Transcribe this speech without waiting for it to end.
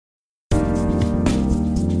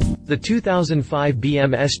The 2005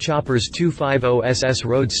 BMS Choppers 250SS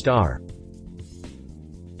Road Star.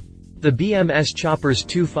 The BMS Choppers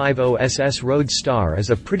 250SS Road Star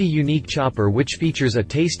is a pretty unique chopper which features a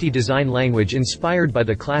tasty design language inspired by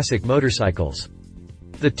the classic motorcycles.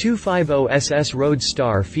 The 250SS Road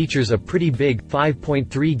Star features a pretty big,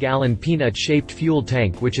 5.3-gallon peanut-shaped fuel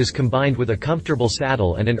tank which is combined with a comfortable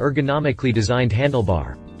saddle and an ergonomically designed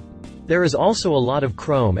handlebar. There is also a lot of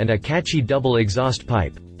chrome and a catchy double exhaust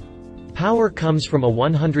pipe. Power comes from a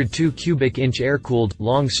 102 cubic inch air-cooled,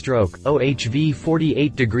 long-stroke, OHV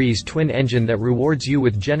 48 degrees twin engine that rewards you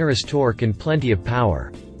with generous torque and plenty of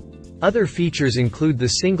power. Other features include the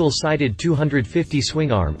single-sided 250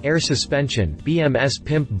 swingarm, air suspension, BMS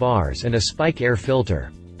pimp bars and a spike air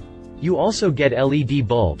filter. You also get LED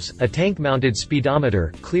bulbs, a tank-mounted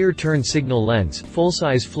speedometer, clear turn signal lens,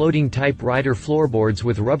 full-size floating-type rider floorboards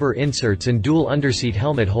with rubber inserts and dual underseat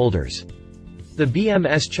helmet holders. The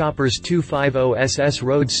BMS Choppers 250SS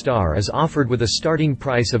Road Star is offered with a starting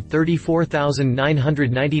price of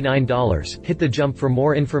 $34,999. Hit the jump for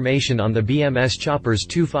more information on the BMS Choppers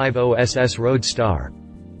 250SS Road Star.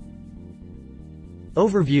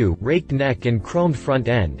 Overview: raked neck and chromed front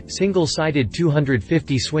end, single-sided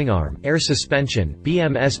 250 swingarm, air suspension,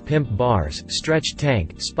 BMS pimp bars, stretched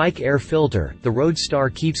tank, spike air filter. The Road Star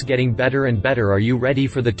keeps getting better and better. Are you ready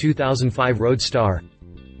for the 2005 Road Star?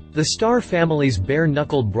 The Star family's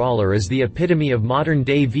bare-knuckled brawler is the epitome of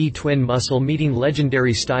modern-day V-twin muscle meeting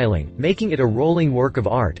legendary styling, making it a rolling work of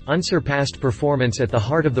art. Unsurpassed performance. At the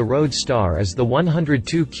heart of the Road Star is the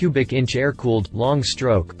 102 cubic inch air-cooled,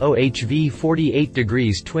 long-stroke, OHV 48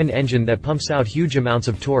 degrees twin engine that pumps out huge amounts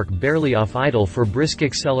of torque barely off idle for brisk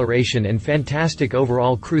acceleration and fantastic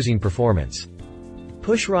overall cruising performance.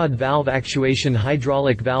 Pushrod valve actuation.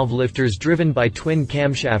 Hydraulic valve lifters driven by twin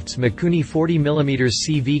camshafts. Mikuni 40mm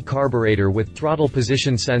CV carburetor with throttle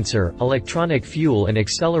position sensor, electronic fuel and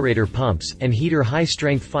accelerator pumps, and heater.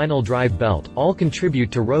 High-strength final drive belt, all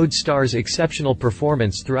contribute to Road Star's exceptional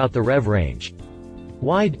performance throughout the rev range.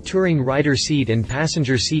 Wide, touring rider seat and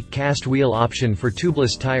passenger seat. Cast wheel option for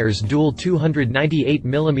tubeless tires. Dual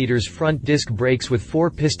 298mm front disc brakes with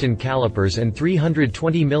 4-piston calipers and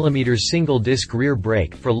 320mm single-disc rear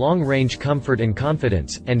brake for long-range comfort and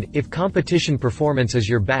confidence. And, if competition performance is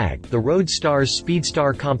your bag, the Road Star's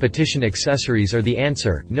Speedstar competition accessories are the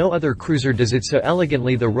answer. No other cruiser does it so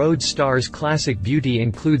elegantly. The Road Star's classic beauty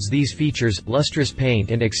includes these features: lustrous paint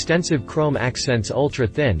and extensive chrome accents,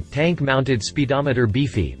 ultra-thin, tank-mounted speedometer,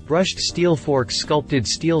 beefy, brushed steel forks, sculpted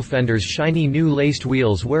steel fenders, shiny new laced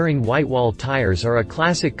wheels. Wearing white wall tires are a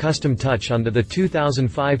classic custom touch onto the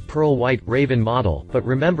 2005 Pearl White Raven model, but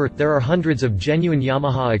remember, there are hundreds of genuine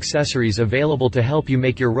Yamaha accessories available to help you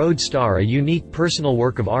make your Road Star a unique personal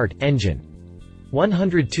work of art. Engine: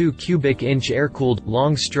 102 cubic inch air-cooled,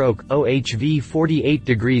 long-stroke, OHV 48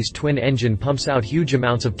 degrees twin engine pumps out huge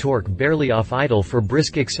amounts of torque barely off idle for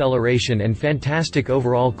brisk acceleration and fantastic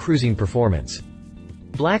overall cruising performance.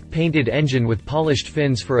 Black painted engine with polished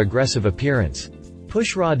fins for aggressive appearance.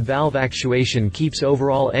 Pushrod valve actuation keeps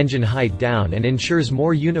overall engine height down and ensures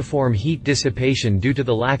more uniform heat dissipation due to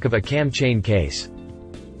the lack of a cam chain case.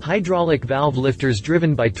 Hydraulic valve lifters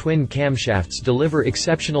driven by twin camshafts deliver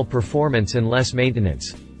exceptional performance and less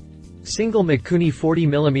maintenance. Single Mikuni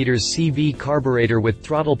 40mm CV carburetor with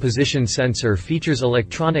throttle position sensor features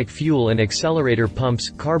electronic fuel and accelerator pumps,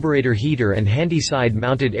 carburetor heater and handy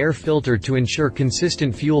side-mounted air filter to ensure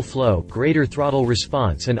consistent fuel flow, greater throttle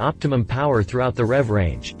response and optimum power throughout the rev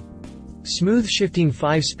range. Smooth shifting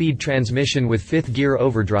 5-speed transmission with 5th gear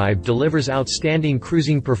overdrive delivers outstanding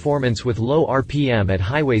cruising performance with low RPM at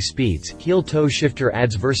highway speeds. Heel-toe shifter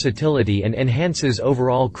adds versatility and enhances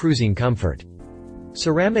overall cruising comfort.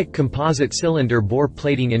 Ceramic composite cylinder bore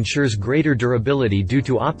plating ensures greater durability due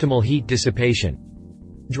to optimal heat dissipation.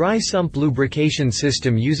 Dry sump lubrication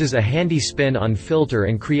system uses a handy spin-on filter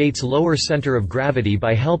and creates lower center of gravity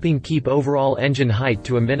by helping keep overall engine height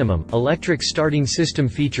to a minimum. Electric starting system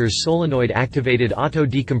features solenoid-activated auto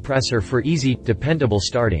decompressor for easy, dependable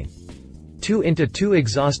starting. 2x2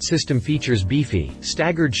 exhaust system features beefy,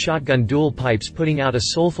 staggered shotgun dual pipes putting out a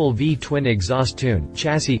soulful V-twin exhaust tune.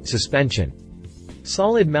 Chassis, suspension.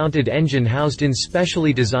 Solid mounted engine housed in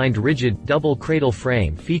specially designed rigid, double cradle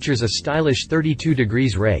frame features a stylish 32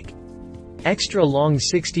 degrees rake. Extra long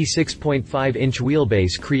 66.5-inch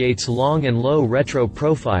wheelbase creates long and low retro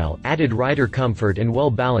profile, added rider comfort and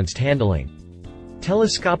well-balanced handling.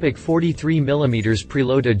 Telescopic 43mm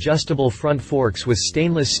preload adjustable front forks with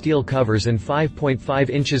stainless steel covers and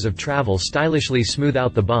 5.5 inches of travel stylishly smooth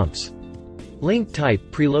out the bumps. Link type,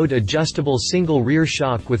 preload adjustable single rear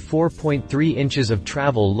shock with 4.3 inches of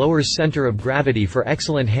travel lowers center of gravity for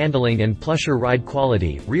excellent handling and plusher ride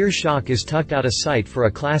quality. Rear shock is tucked out of sight for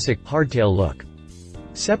a classic, hardtail look.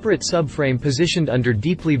 Separate subframe positioned under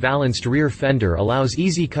deeply balanced rear fender allows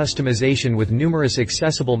easy customization with numerous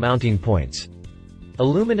accessible mounting points.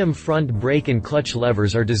 Aluminum front brake and clutch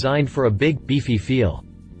levers are designed for a big, beefy feel.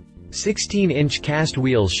 16-inch cast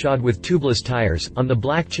wheels shod with tubeless tires, on the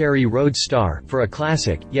Black Cherry Road Star, for a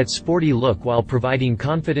classic, yet sporty look while providing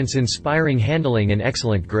confidence-inspiring handling and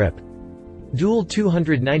excellent grip. Dual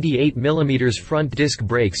 298mm front disc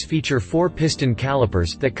brakes feature 4-piston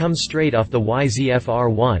calipers that come straight off the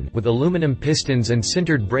YZF-R1, with aluminum pistons and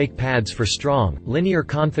sintered brake pads for strong, linear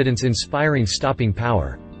confidence-inspiring stopping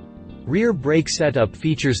power. Rear brake setup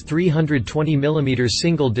features 320mm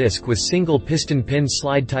single disc with single piston pin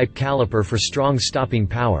slide type caliper for strong stopping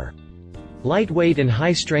power. Lightweight and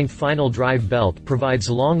high-strength final drive belt provides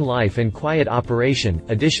long life and quiet operation.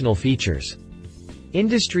 Additional features.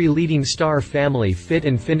 Industry-leading Star family fit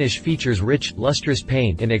and finish features rich, lustrous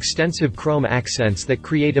paint and extensive chrome accents that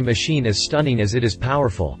create a machine as stunning as it is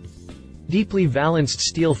powerful. Deeply balanced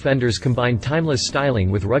steel fenders combine timeless styling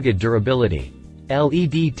with rugged durability.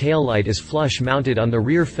 LED taillight is flush-mounted on the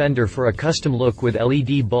rear fender for a custom look with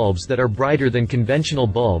LED bulbs that are brighter than conventional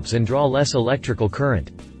bulbs and draw less electrical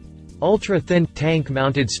current. Ultra-thin,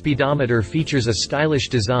 tank-mounted speedometer features a stylish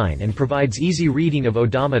design and provides easy reading of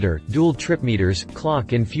odometer, dual trip meters,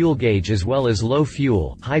 clock and fuel gauge as well as low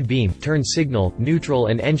fuel, high beam, turn signal, neutral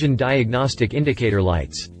and engine diagnostic indicator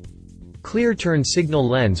lights. Clear turn signal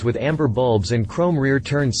lens with amber bulbs and chrome rear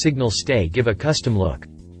turn signal stay give a custom look.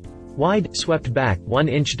 Wide, swept back,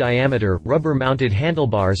 1-inch diameter, rubber-mounted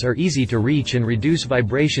handlebars are easy to reach and reduce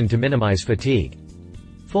vibration to minimize fatigue.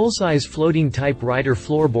 Full-size floating-type rider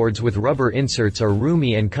floorboards with rubber inserts are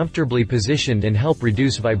roomy and comfortably positioned and help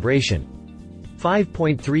reduce vibration.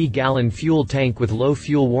 5.3-gallon fuel tank with low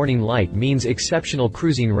fuel warning light means exceptional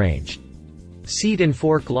cruising range. Seat and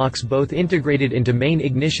fork locks both integrated into main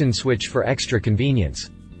ignition switch for extra convenience.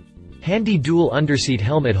 Handy dual underseat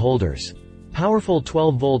helmet holders. Powerful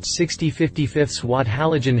 12-volt 60/55 watt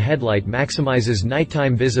halogen headlight maximizes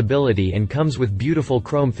nighttime visibility and comes with beautiful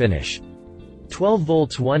chrome finish. 12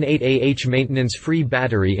 volts 18Ah maintenance-free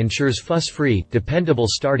battery ensures fuss-free, dependable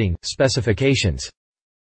starting. Specifications.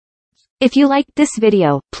 If you liked this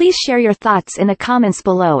video, please share your thoughts in the comments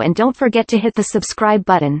below and don't forget to hit the subscribe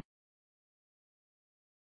button.